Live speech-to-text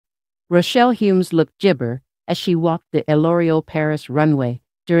Rochelle Humes looked gibber as she walked the L'Oreal Paris runway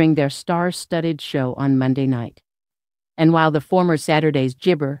during their star-studded show on Monday night. And while the former Saturday's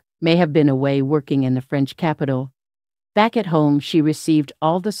gibber may have been away working in the French capital, back at home she received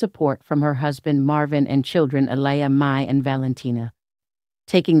all the support from her husband Marvin and children Alaia-Mai and Valentina,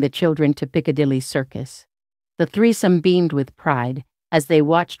 taking the children to Piccadilly Circus. The threesome beamed with pride as they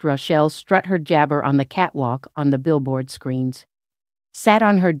watched Rochelle strut her jabber on the catwalk on the billboard screens. Sat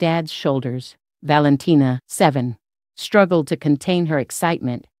on her dad's shoulders, Valentina, 7, struggled to contain her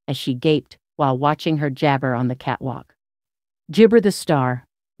excitement as she gaped while watching her jabber on the catwalk. "Gibber the star,"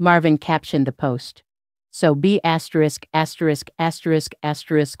 Marvin captioned the post. "So be asterisk, asterisk, asterisk,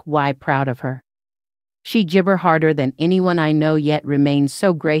 asterisk, why proud of her. She gibber harder than anyone I know yet remains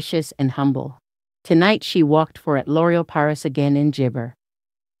so gracious and humble. Tonight she walked for at L'Oreal Paris again in gibber.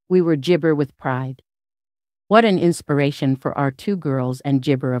 We were gibber with pride." What an inspiration for our two girls and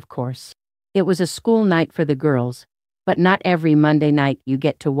gibber, of course. It was a school night for the girls, but not every Monday night you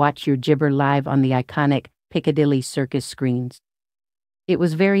get to watch your gibber live on the iconic Piccadilly Circus screens. It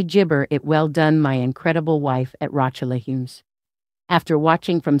was very gibber it well done my incredible wife at Rochelle Humes. After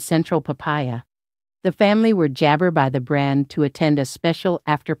watching from Central Papaya, the family were jabber by the brand to attend a special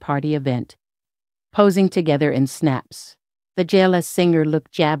after-party event. Posing together in snaps, the JLS singer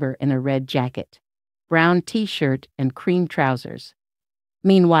looked jabber in a red jacket, brown t-shirt, and cream trousers.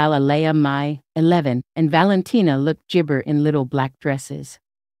 Meanwhile, Alaia-Mai, 11, and Valentina looked gibber in little black dresses,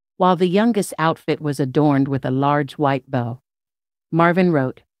 while the youngest outfit was adorned with a large white bow. Marvin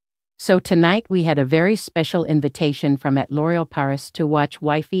wrote, "So tonight we had a very special invitation from at L'Oreal Paris to watch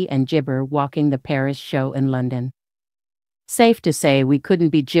Wifey and Gibber walking the Paris show in London. Safe to say we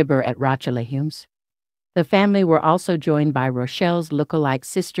couldn't be gibber at Rochelle Humes." The family were also joined by Rochelle's lookalike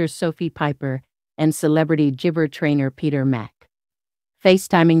sister Sophie Piper and celebrity gibber trainer Peter Mack.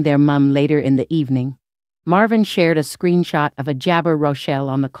 FaceTiming their mum later in the evening, Marvin shared a screenshot of a jabber Rochelle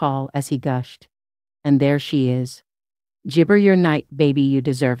on the call as he gushed. "And there she is. Gibber your night, baby, you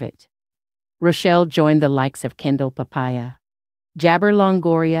deserve it." Rochelle joined the likes of Kendall Papaya, Jabber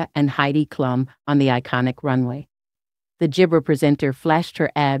Longoria, and Heidi Klum on the iconic runway. The gibber presenter flashed her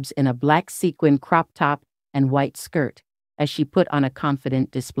abs in a black sequin crop top and white skirt as she put on a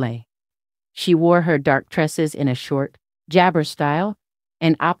confident display. She wore her dark tresses in a short, jabber style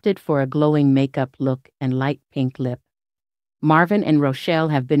and opted for a glowing makeup look and light pink lip. Marvin and Rochelle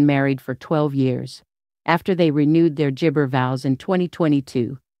have been married for 12 years, after they renewed their gibber vows in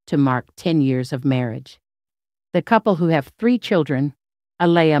 2022 to mark 10 years of marriage. The couple, who have 3 children,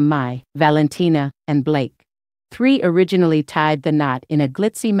 Alaia-Mai, Valentina, and Blake, 3, originally tied the knot in a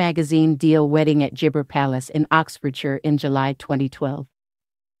glitzy magazine deal wedding at Gibber Palace in Oxfordshire in July 2012.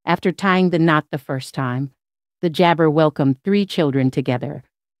 After tying the knot the first time, the jabber welcomed 3 children together,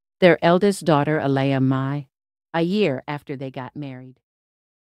 their eldest daughter Alaia-Mai, a year after they got married.